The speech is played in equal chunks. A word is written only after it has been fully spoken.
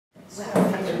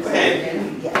Okay.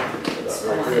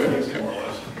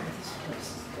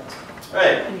 All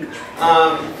right.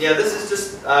 Yeah, this is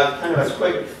just kind of a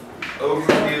quick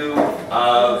overview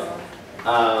of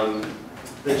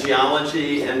the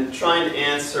geology and trying to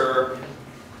answer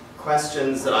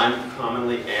questions that I'm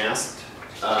commonly asked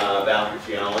about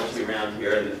the geology around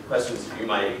here and the questions that you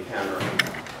might encounter.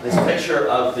 This picture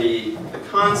of the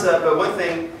Konza, but one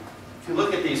thing, if you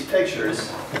look at these pictures,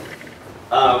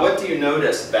 what do you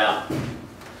notice about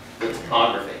the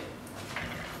topography?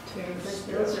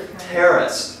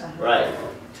 Terraced, right.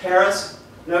 Terraced,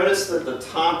 notice that the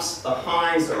tops, the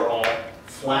highs are all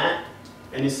flat,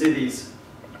 and you see these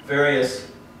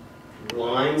various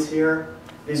lines here.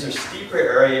 These are steeper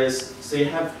areas, so you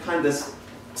have kind of this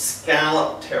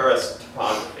scallop terraced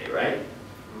topography, right?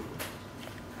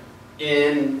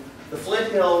 In the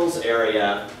Flint Hills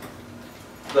area,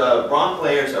 the rock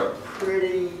layers are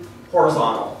pretty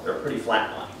horizontal. They're pretty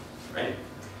flat line, right?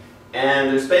 And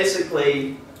there's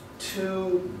basically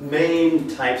two main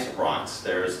types of rocks.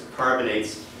 There's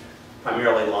carbonates,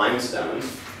 primarily limestone,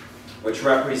 which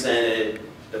represented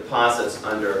deposits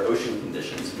under ocean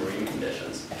conditions, marine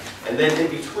conditions. And then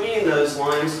in between those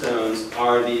limestones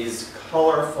are these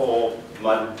colorful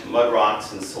mud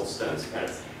rocks and siltstones, kind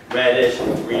of reddish,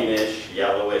 greenish,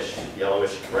 yellowish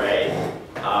gray.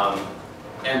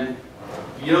 And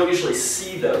you don't usually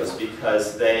see those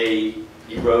because they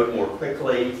erode more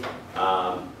quickly.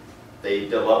 They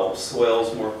develop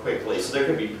soils more quickly, so they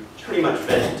could be pretty much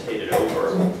vegetated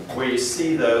over. Where you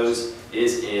see those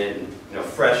is in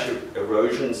fresh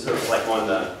erosion, sort of like on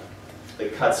the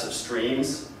cuts of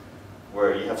streams,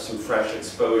 where you have some fresh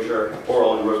exposure, or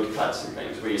on road cuts and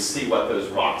things, where you see what those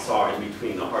rocks are in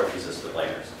between the hard resistant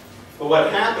layers. But what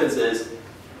happens is,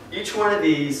 each one of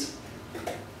these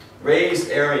raised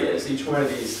areas, each one of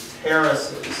these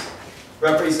terraces,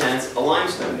 represents a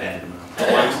limestone bed,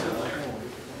 a limestone layer.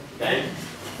 Okay?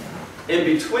 In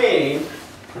between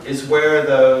is where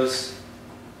those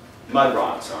mud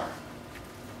rocks are.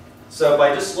 So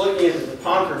by just looking at the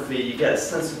topography, you get a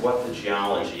sense of what the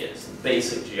geology is. The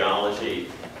basic geology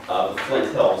of the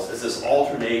Flint Hills is this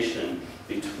alternation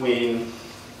between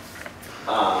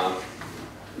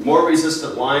more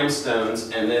resistant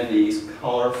limestones and then these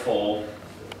colorful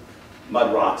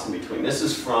mud rocks in between. This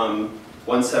is from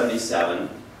 177.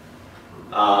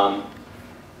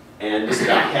 And it's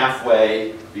about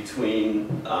halfway between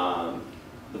the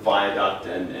viaduct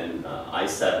and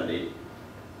I-70.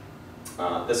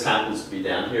 This happens to be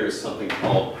down here is something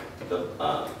called the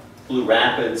Blue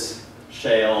Rapids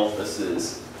Shale. This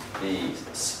is the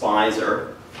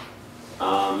Spicer.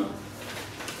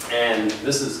 And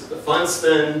this is the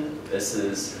Funston. This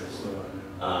is,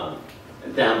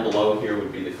 and down below here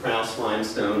would be the Krause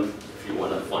limestone, if you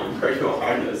want to find where you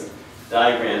are in those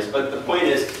diagrams. But the point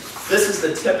is, this is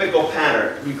the typical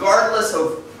pattern. Regardless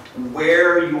of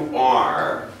where you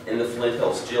are in the Flint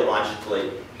Hills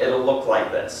geologically, it'll look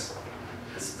like this.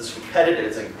 It's this repetitive,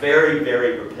 it's a very,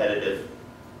 very repetitive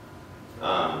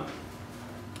pattern.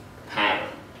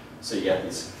 So you get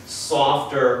these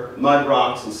softer mud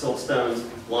rocks and siltstones,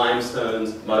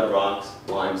 limestones, mud rocks,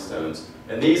 limestones.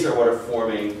 And these are what are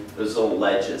forming those little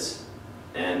ledges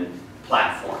and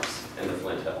platforms in the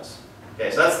Flint Hills. Okay,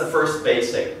 so that's the first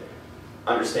basic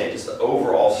understanding, just the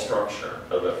overall structure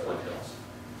of the Flint Hills.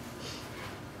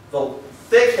 The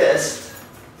thickest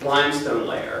limestone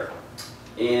layer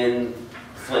in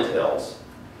Flint Hills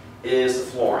is the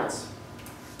Florence.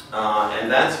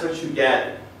 And that's what you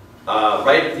get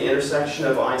right at the intersection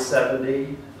of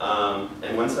I-70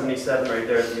 and 177, right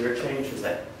there at the interchange, is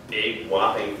that big,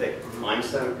 whopping, thick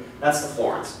limestone. That's the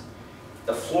Florence.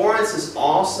 The Florence is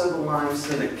also the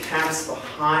limestone that caps the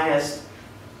highest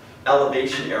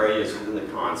elevation areas within the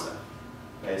Konza.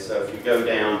 Okay, so if you go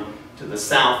down to the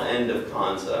south end of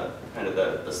Konza, kind of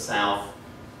the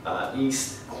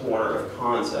south-east corner of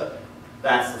Konza,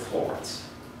 that's the Florence.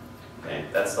 Okay,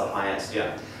 that's the highest,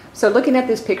 yeah. So looking at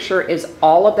this picture, is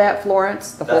all of that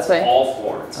Florence, the whole thing? That's all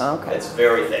Florence. Oh, okay. It's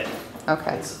very thick.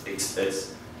 Okay.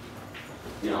 It's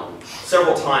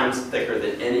several times thicker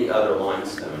than any other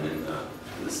limestone in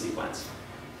the sequence.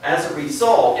 As a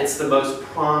result, it's the most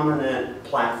prominent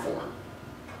platform.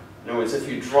 In other words, if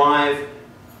you drive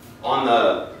on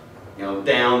the,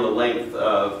 down the length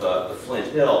of the Flint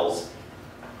Hills,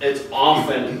 it's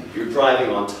often you're driving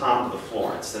on top of the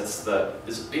Florence.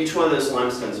 Each one of those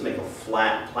limestones make a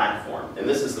flat platform, and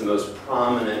this is the most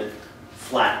prominent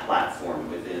flat platform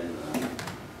within.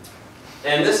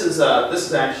 And this is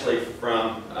actually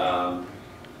from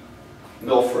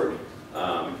Milford,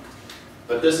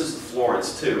 but this is the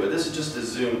Florence too. But this is just to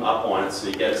zoom up on it so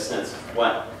you get a sense of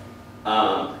what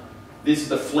these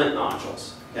are the flint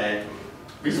nodules. Okay?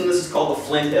 The reason this is called the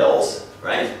Flint Hills,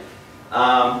 right?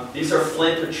 These are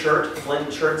flint or chert. Flint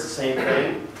and chert is the same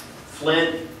thing.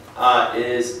 Flint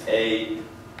is a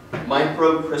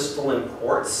microcrystalline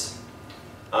quartz.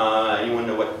 Anyone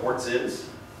know what quartz is?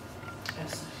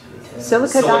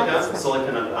 Silica dioxide.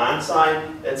 Silicon dioxide.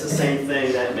 It's the same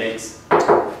thing that makes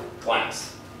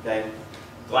glass. Okay?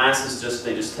 Glass is just,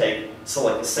 they just take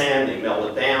silica sand, they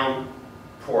melt it down,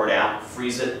 pour it out,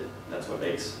 freeze it. That's what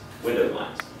makes window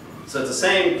glass. So it's the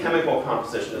same chemical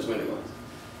composition as window glass.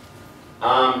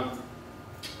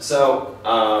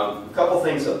 A couple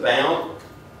things about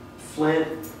flint.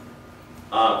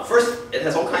 First, it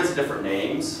has all kinds of different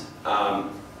names.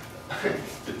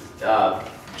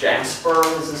 Jasper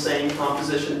is the same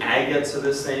composition. Agates are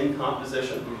the same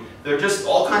composition. They're just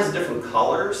all kinds of different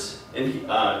colors. And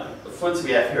the flints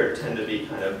we have here tend to be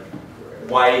kind of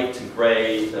white to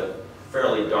gray to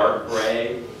fairly dark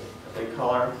gray in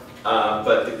color.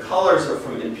 But the colors are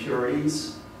from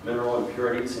impurities, mineral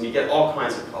impurities, and you get all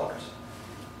kinds of colors.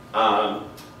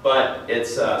 But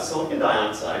it's silicon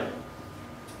dioxide.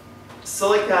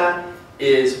 Silica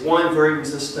is, one, very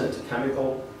resistant to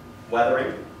chemical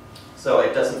weathering, so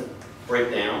it doesn't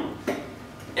break down,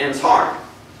 and it's hard.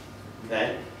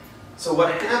 Okay? So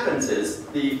what happens is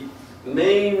the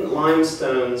main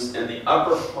limestones in the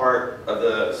upper part of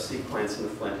the sequence in the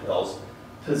Flint Hills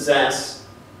possess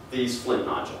these flint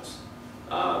nodules.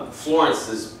 Florence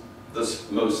is the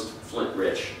most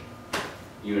flint-rich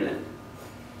unit.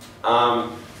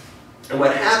 And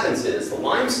what happens is the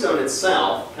limestone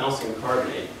itself, calcium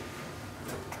carbonate,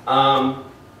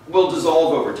 will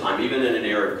dissolve over time, even in an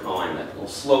arid climate. It will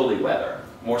slowly weather,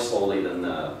 more slowly than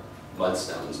the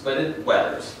mudstones, but it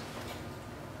weathers.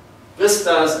 This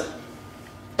doesn't.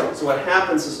 So what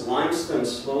happens is the limestone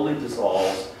slowly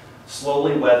dissolves,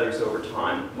 slowly weathers over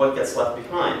time. What gets left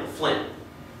behind? Flint.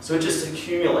 So it just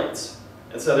accumulates.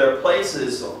 And so there are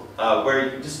places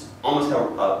where you just almost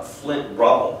have a flint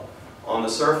rubble on the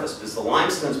surface because the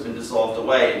limestone's been dissolved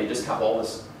away and you just have all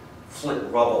this flint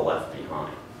rubble left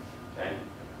behind. Okay?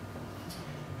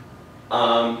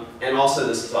 And also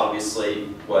this is obviously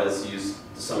was used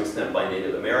to some extent by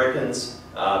Native Americans.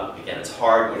 Again, it's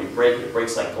hard when you break it. It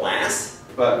breaks like glass,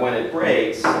 but when it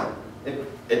breaks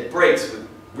with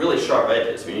really sharp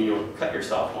edges, meaning you'll cut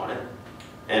yourself on it.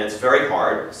 And it's very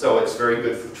hard, so it's very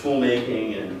good for tool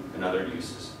making and other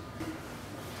uses.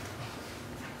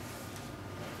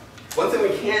 One thing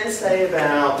we can say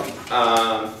about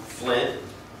flint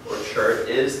or chert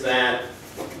is that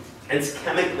it's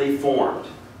chemically formed.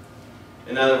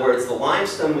 In other words, the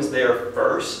limestone was there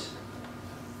first.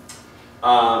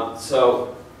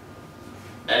 So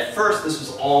at first this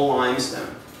was all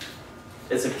limestone.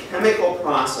 It's a chemical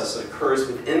process that occurs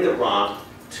within the rock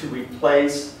to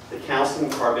replace the calcium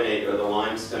carbonate or the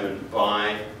limestone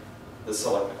by the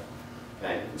silica.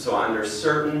 Okay? So under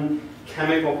certain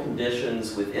chemical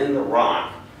conditions within the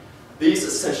rock, these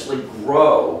essentially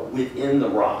grow within the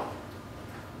rock.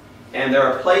 And there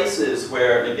are places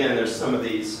where, again, there's some of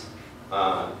these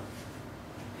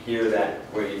here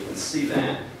where you can see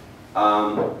that,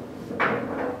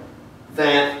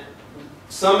 that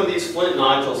some of these flint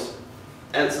nodules,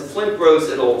 as the flint grows,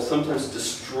 it'll sometimes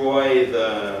destroy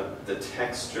the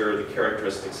texture, the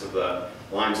characteristics of the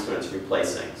limestone it's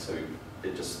replacing. So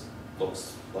it just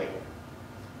looks like a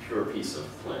pure piece of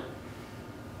flint.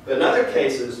 But in other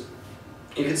cases,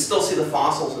 you can still see the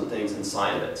fossils and things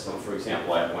inside of it. So for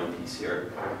example, I have one piece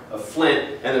here of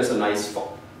flint, and there's a nice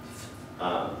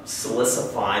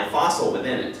silicified fossil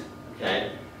within it.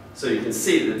 Okay? So you can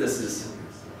see that this is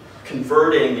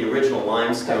converting the original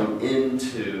limestone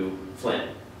into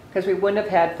flint. Because we wouldn't have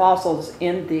had fossils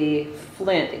in the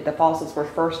flint. The fossils were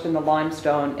first in the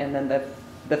limestone, and then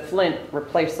the flint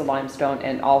replaced the limestone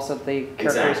and also the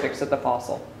characteristics of the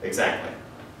fossil. Exactly.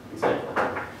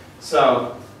 Exactly.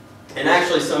 So, and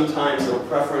actually sometimes they'll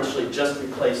preferentially just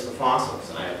replace the fossils.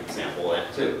 And I have an example of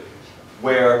that too,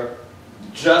 where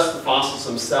just the fossils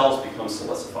themselves become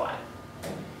silicified.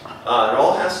 It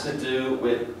all has to do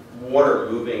with water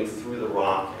moving through the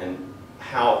rock and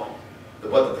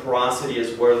what the porosity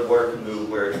is, where the water can move,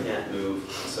 where it can't move,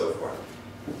 and so forth.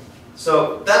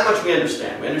 So that much we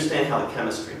understand. We understand how the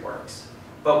chemistry works.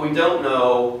 But we don't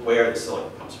know where the silica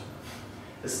comes from.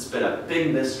 This has been a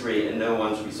big mystery and no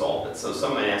one's resolved it. So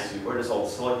someone asks you, where does all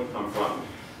the silica come from?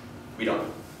 We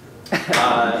don't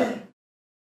know.